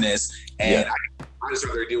entrepreneurial business, and I just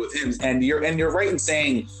rather deal with him. And you're right in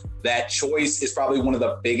saying that choice is probably one of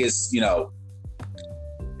the biggest, and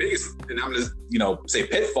I'm just, say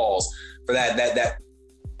pitfalls for that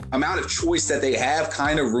amount of choice that they have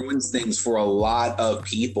kind of ruins things for a lot of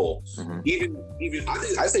people. Mm-hmm. Even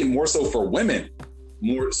I say more so for women,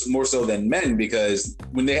 more so than men, because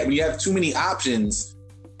when you have too many options,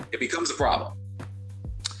 it becomes a problem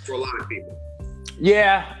for a lot of people.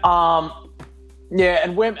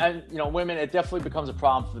 And women, it definitely becomes a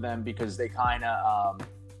problem for them because they kind of,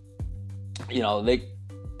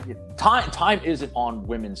 time isn't on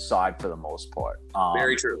women's side for the most part.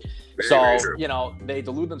 Very true. Very true. They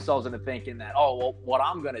delude themselves into thinking that, oh, well, what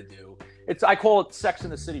I'm going to do, I call it Sex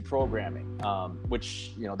and the City programming,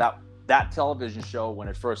 which, that television show, when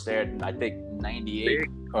it first aired in, I think, 98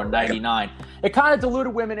 or 99, it kind of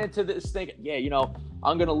deluded women into this thinking,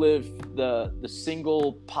 I'm going to live the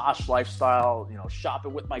single posh lifestyle,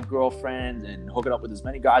 shopping with my girlfriend and hooking up with as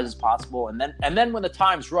many guys as possible. And then when the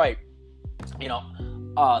time's right,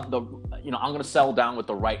 I'm going to settle down with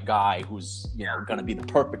the right guy who's, going to be the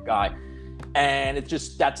perfect guy. And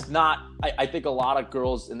that's not, I think a lot of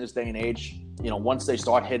girls in this day and age, once they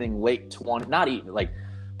start hitting late 20s, not even like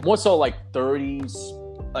more so like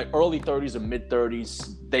 30s, like early 30s or mid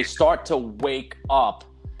 30s, they start to wake up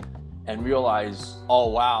and realize, oh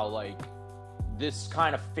wow, like this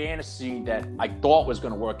kind of fantasy that I thought was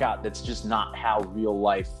going to work out, that's just not how real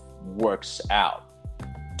life works out.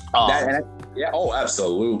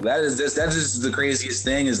 Absolutely. That's just the craziest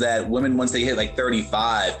thing, is that women, once they hit like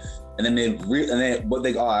 35, and then what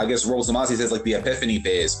they I guess Rose Lamasi says, like the epiphany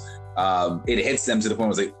phase, it hits them to the point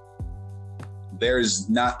where it's like, there's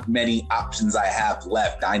not many options I have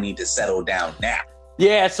left. I need to settle down now.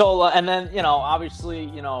 Yeah. So and then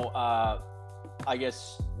obviously I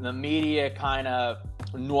guess the media kind of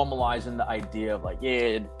normalizing the idea of like,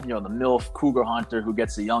 the MILF cougar hunter who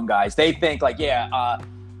gets the young guys. They think like,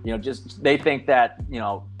 they think that,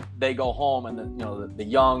 they go home and the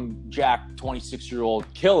young Jack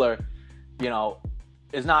 26-year-old killer,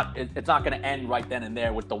 it's not going to end right then and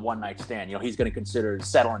there with the one night stand. He's going to consider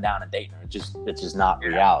settling down and dating her. It's just not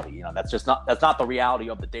reality. That's not the reality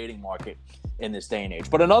of the dating market in this day and age.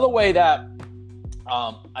 But another way that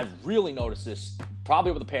I've really noticed this probably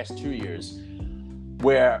over the past 2 years,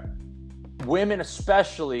 where women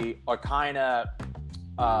especially are kind of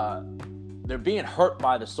they're being hurt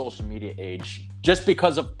by the social media age just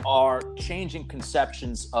because of our changing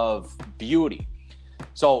conceptions of beauty.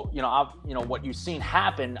 So, what you've seen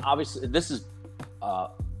happen, obviously, this is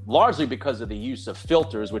largely because of the use of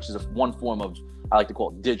filters, which is one form of, I like to call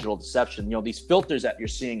it digital deception. These filters that you're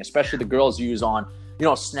seeing, especially the girls use on,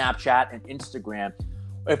 Snapchat and Instagram,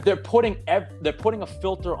 if they're putting a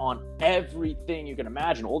filter on everything you can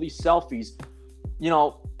imagine, all these selfies,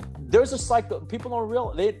 there's a cycle. People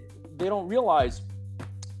don't realize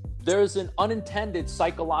there's an unintended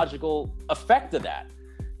psychological effect of that.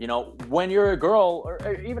 When you're a girl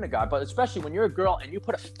or even a guy, but especially when you're a girl and you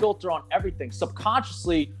put a filter on everything,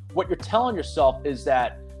 subconsciously what you're telling yourself is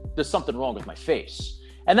that there's something wrong with my face.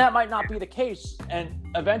 And that might not be the case. And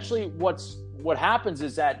eventually what happens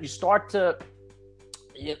is that you start to,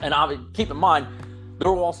 and keep in mind, they're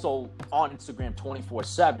also on Instagram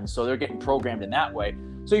 24/7, so they're getting programmed in that way.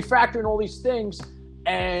 So you factor in all these things,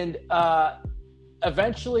 and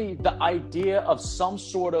eventually the idea of some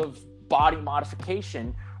sort of body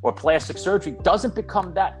modification or plastic surgery doesn't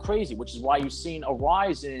become that crazy, which is why you've seen a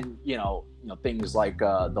rise in things like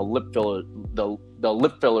the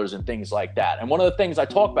lip fillers and things like that. And one of the things I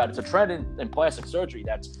talk about, it's a trend in plastic surgery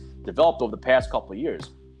that's developed over the past couple of years.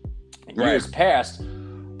 In years past,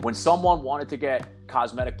 when someone wanted to get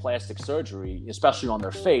cosmetic plastic surgery, especially on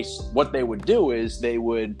their face, what they would do is they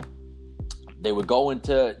would go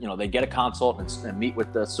into, they get a consult and meet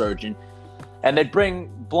with the surgeon, and they'd bring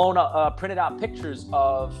printed out pictures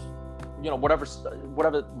of, whatever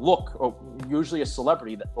look, or usually a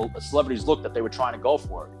celebrity's look that they were trying to go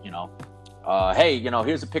for. Hey,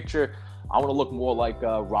 here's a picture. I want to look more like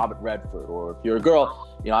Robert Redford, or if you're a girl,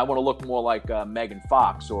 I want to look more like Megan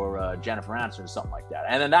Fox or Jennifer Aniston or something like that.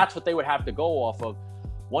 And then that's what they would have to go off of.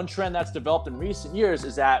 One trend that's developed in recent years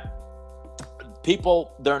is that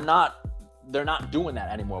people, they're not doing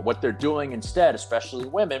that anymore. What they're doing instead, especially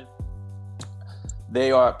women,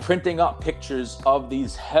 they are printing up pictures of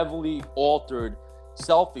these heavily altered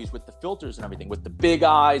selfies with the filters and everything, with the big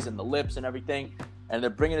eyes and the lips and everything. And they're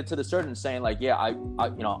bringing it to the surgeon saying like, yeah, I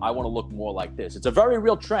want to look more like this. It's a very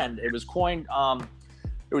real trend. It was coined,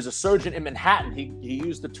 there was a surgeon in Manhattan. He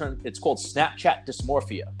used the term, it's called Snapchat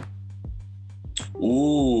dysmorphia.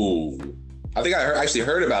 Ooh, I think I actually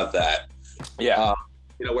heard about that. Yeah.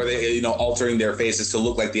 Where they, altering their faces to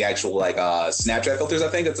look like the actual Snapchat filters. I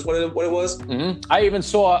think that's what it was. Mm-hmm. I even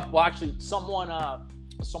saw, well, actually, someone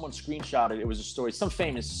screenshotted. It was a story, some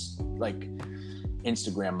famous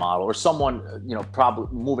Instagram model or someone,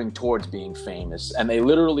 probably moving towards being famous, and they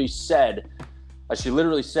literally said, she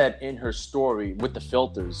literally said in her story with the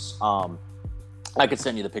filters. I could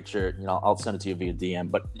send you the picture. I'll send it to you via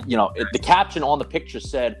DM. But the caption on the picture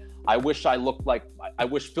said, I wish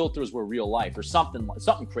filters were real life, or something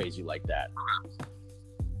crazy like that.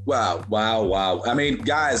 Wow. I mean,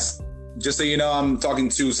 guys, just so you know, I'm talking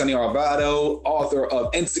to Sunny Arvado, author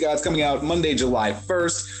of Instagods, coming out Monday, July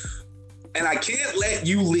 1st. And I can't let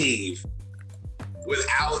you leave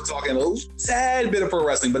without talking a tad bit of pro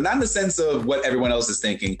wrestling, but not in the sense of what everyone else is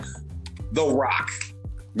thinking. The Rock.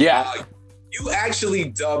 Yeah. You actually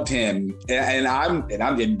dubbed him,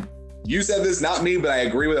 and you said this, not me, but I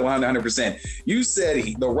agree with it 100%. You said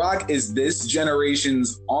The Rock is this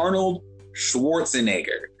generation's Arnold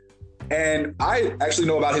Schwarzenegger. And I actually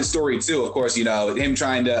know about his story too. Of course, him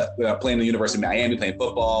trying to play in the University of Miami, playing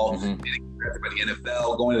football, getting drafted by the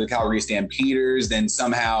NFL, going to the Calgary Stampeders, then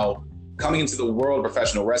somehow coming into the world of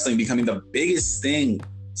professional wrestling, becoming the biggest thing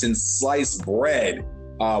since sliced bread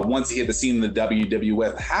once he hit the scene in the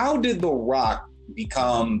WWF. How did The Rock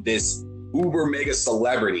become this uber mega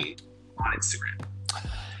celebrity on Instagram?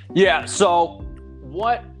 Yeah, so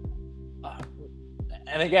what,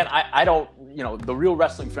 and again, I don't, the real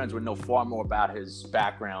wrestling fans would know far more about his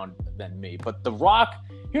background than me. But The Rock,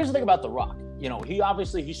 here's the thing about The Rock.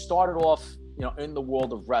 He started off, in the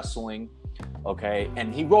world of wrestling, okay,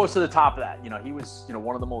 and he rose to the top of that. He was,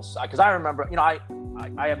 one of the most, because I remember, I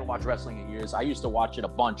haven't watched wrestling in years. I used to watch it a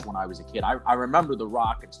bunch when I was a kid. I remember The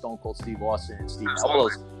Rock and Stone Cold Steve Austin and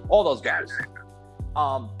all those guys.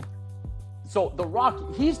 So The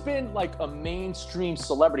Rock, he's been like a mainstream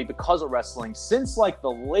celebrity because of wrestling since like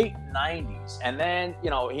the late 90s. And then,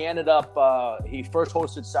 he ended up, he first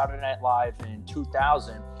hosted Saturday Night Live in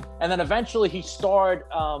 2000. And then eventually he starred,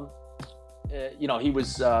 he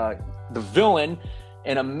was the villain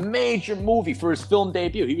in a major movie for his film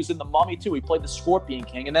debut. He was in The Mummy too. He played the Scorpion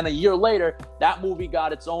King. And then a year later, that movie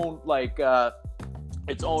got its own offshoot,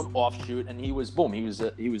 and he was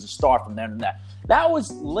a star from then and that. That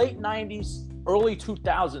was late 90s, early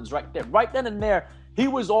 2000s, right there. Right then and there, he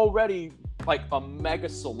was already like a mega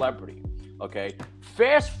celebrity. Okay.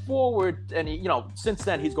 Fast forward, and since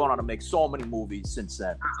then he's gone on to make so many movies since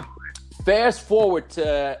then. Fast forward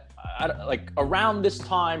to around this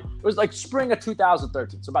time, it was like spring of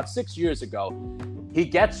 2013, so about 6 years ago, he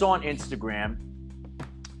gets on Instagram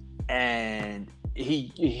and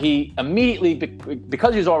he immediately,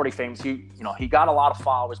 because he was already famous, he got a lot of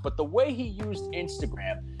followers. But the way he used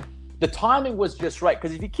Instagram, the timing was just right.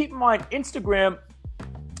 Because if you keep in mind, Instagram,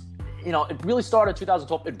 it really started in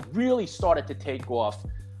 2012. It really started to take off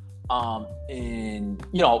in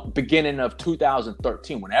beginning of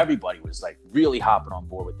 2013, when everybody was like really hopping on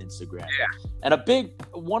board with Instagram. Yeah. And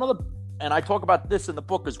and I talk about this in the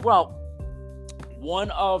book as well.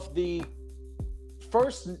 One of the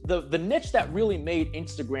first, the niche that really made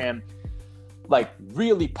Instagram like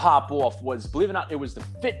really pop off was, believe it or not, it was the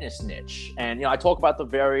fitness niche. And I talk about the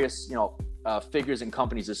various figures and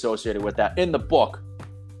companies associated with that in the book.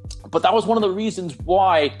 But that was one of the reasons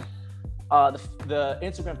why the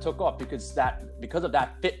Instagram took off, because of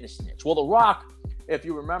that fitness niche. Well, The Rock, if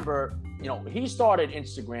you remember, he started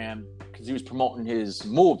Instagram because he was promoting his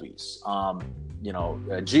movies,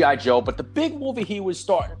 G.I. Joe. But the big movie he was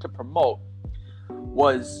starting to promote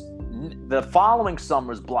was the following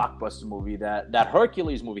summer's blockbuster movie, that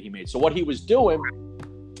Hercules movie he made. So what he was doing,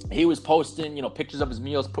 he was posting, pictures of his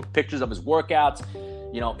meals, pictures of his workouts,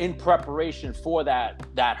 in preparation for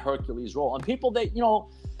that Hercules role. And people,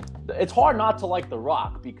 it's hard not to like The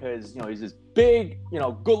Rock, because he's this big,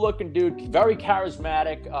 good-looking dude, very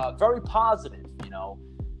charismatic, very positive,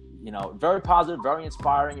 very positive, very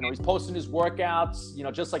inspiring. He's posting his workouts,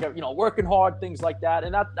 just like working hard, things like that,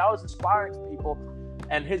 and that was inspiring to people.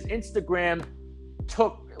 And his Instagram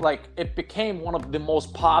it became one of the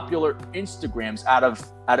most popular Instagrams out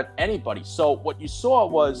of anybody. So what you saw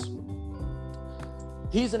was,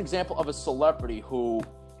 he's an example of a celebrity who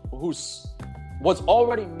was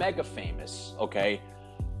already mega famous, okay?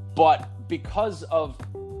 But because of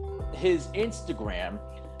his Instagram,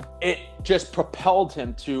 it just propelled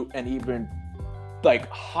him to an even like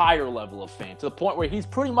higher level of fame, to the point where he's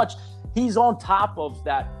on top of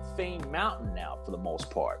that fame mountain now for the most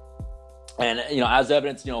part. And as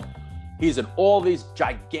evidence, he's in all these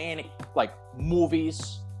gigantic like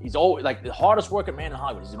movies. He's always like the hardest working man in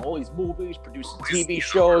Hollywood. He's in all these movies, producing TV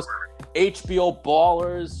shows, HBO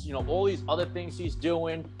Ballers, all these other things he's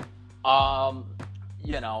doing. And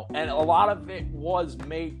a lot of it was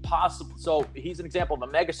made possible. So he's an example of a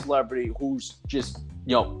mega celebrity who's just,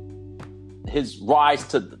 his rise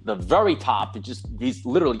to the very top. He's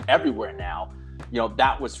literally everywhere now.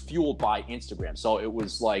 That was fueled by Instagram. So it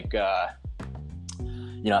was like,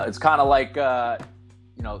 it's kind of like,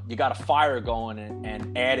 you got a fire going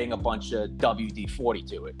and adding a bunch of WD-40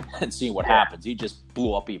 to it and seeing what happens. He just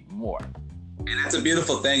blew up even more. And that's a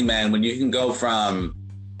beautiful thing, man, when you can go from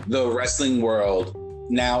the wrestling world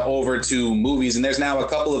now over to movies. And there's now a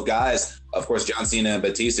couple of guys, of course, John Cena and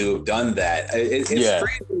Batista, who've done that. It's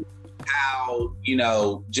crazy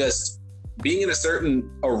how, just being in a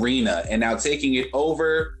certain arena and now taking it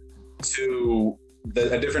over to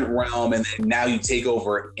a different realm, and then now you take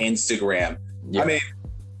over Instagram. Yeah. I mean,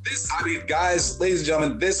 guys, ladies and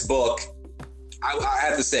gentlemen, this book, I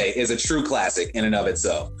have to say, is a true classic in and of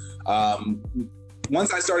itself.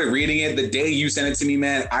 Once I started reading it, the day you sent it to me,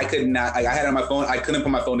 man, I could not. I had it on my phone. I couldn't put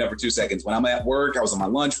my phone down for 2 seconds. When I'm at work, I was on my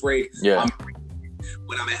lunch break. Yeah.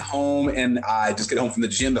 When I'm at home and I just get home from the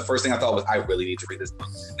gym, the first thing I thought was, I really need to read this book.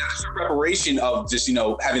 Now, just in preparation of just,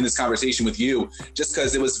 having this conversation with you, just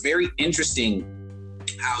because it was very interesting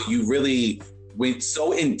how you really went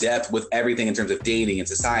so in depth with everything in terms of dating and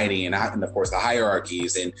society and of course the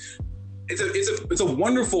hierarchies. And it's a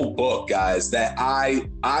wonderful book, guys, that I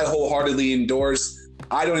wholeheartedly endorse.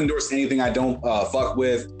 I don't endorse anything I don't fuck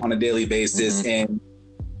with on a daily basis. Mm-hmm. And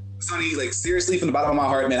Sonny, like, seriously, from the bottom of my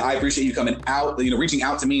heart, man, I appreciate you coming out, reaching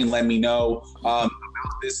out to me and letting me know about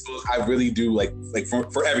this book. I really do, like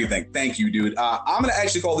for everything. Thank you, dude. I'm going to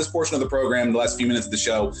actually call this portion of the program, the last few minutes of the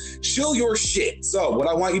show, Shill Your Shit. So what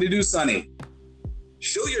I want you to do, Sonny,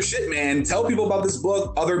 shill your shit, man. Tell people about this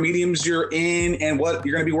book, other mediums you're in, and what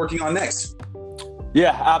you're going to be working on next.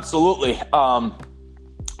 Yeah, absolutely. My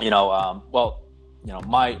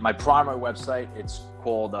primary website, it's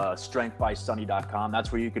called strengthbysonny.com.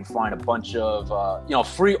 That's where you can find a bunch of,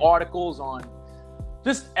 free articles on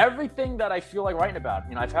just everything that I feel like writing about.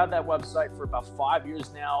 I've had that website for about 5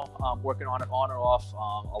 years now, working on it on and off.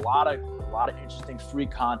 A lot of interesting free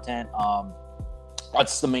content.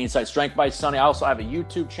 That's the main site, Strength by Sonny. I also have a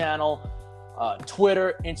YouTube channel,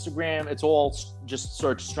 Twitter, Instagram. It's all just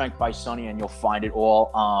search Strength by Sonny and you'll find it all.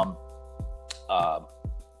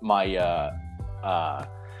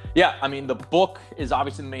 The book is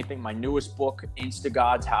obviously the main thing. My newest book,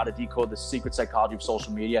 Instagods: How to Decode the Secret Psychology of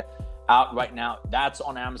Social Media, out right now. That's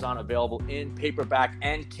on Amazon, available in paperback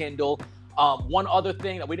and Kindle. One other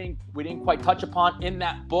thing that we didn't quite touch upon in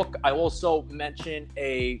that book, I also mentioned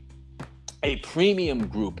a premium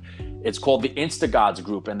group. It's called the Instagods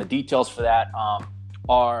group, and the details for that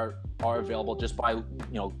are available just by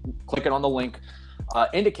clicking on the link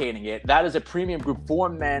indicating it. That is a premium group for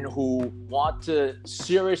men who want to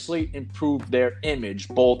seriously improve their image,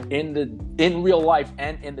 both in real life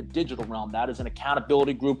and in the digital realm. That is an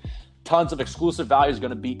accountability group. Tons of exclusive value is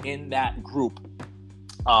going to be in that group,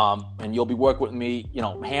 and you'll be working with me,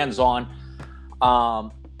 hands-on.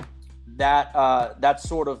 That's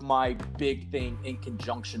sort of my big thing in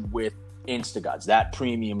conjunction with Instagods, that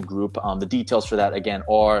premium group. The details for that, again,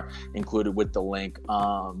 are included with the link.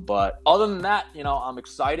 But other than that, I'm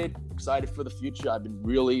excited for the future. I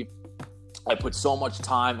put so much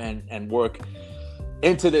time and work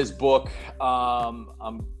into this book.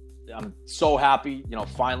 I'm so happy,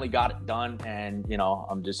 finally got it done. And,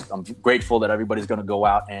 I'm grateful that everybody's going to go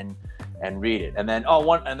out and read it. And then,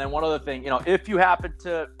 one other thing, if you happen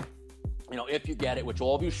to, if you get it, which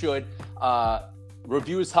all of you should,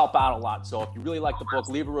 reviews help out a lot. So if you really like the book,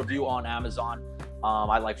 leave a review on Amazon.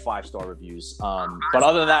 I like 5-star reviews. But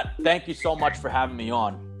other than that, thank you so much for having me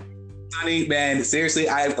on. Sonny, man, seriously,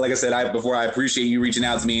 like I said before, I appreciate you reaching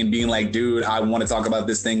out to me and being like, dude, I want to talk about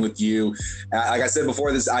this thing with you. Like I said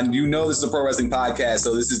before, this is a pro wrestling podcast,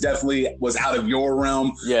 so this is definitely was out of your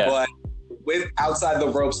realm. Yeah. But with Outside the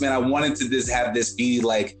Ropes, man, I wanted to have this be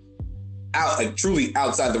like truly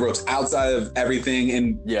outside the ropes, outside of everything,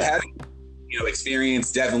 and having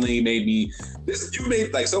experience definitely made me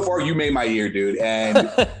so far you made my year, dude. And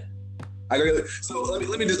so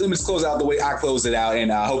let me just close out the way I close it out,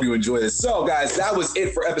 and I hope you enjoy this. So guys, that was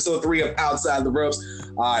it for episode 3 of Outside the Ropes.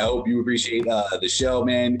 I hope you appreciate the show,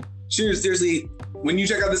 man. Cheers. Seriously, when you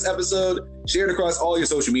check out this episode, share it across all your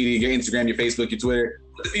social media, your Instagram, your Facebook, your Twitter.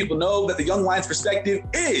 Let the people know that the Young Lions Perspective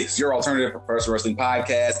is your alternative professional wrestling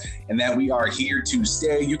podcast, and that we are here to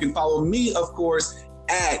stay. You can follow me, of course,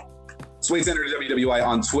 at Sway Center WWI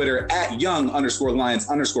on Twitter, at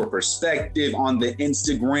Young_Lions_Perspective on the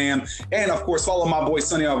Instagram. And of course, follow my boy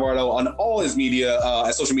Sonny Alvarado on all his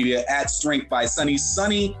social media at Strength by Sonny.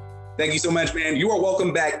 Sonny, thank you so much, man. You are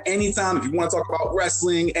welcome back anytime. If you want to talk about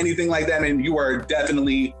wrestling, anything like that, man, you are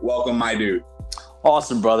definitely welcome, my dude.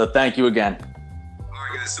 Awesome, brother. Thank you again. All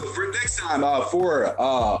right, guys. So for next time, for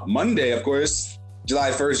Monday, of course,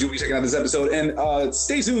 July 1st, you'll be checking out this episode. And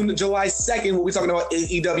stay tuned. July 2nd, we'll be talking about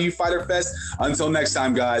AEW Fighter Fest. Until next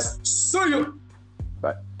time, guys. See you.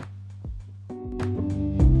 Bye.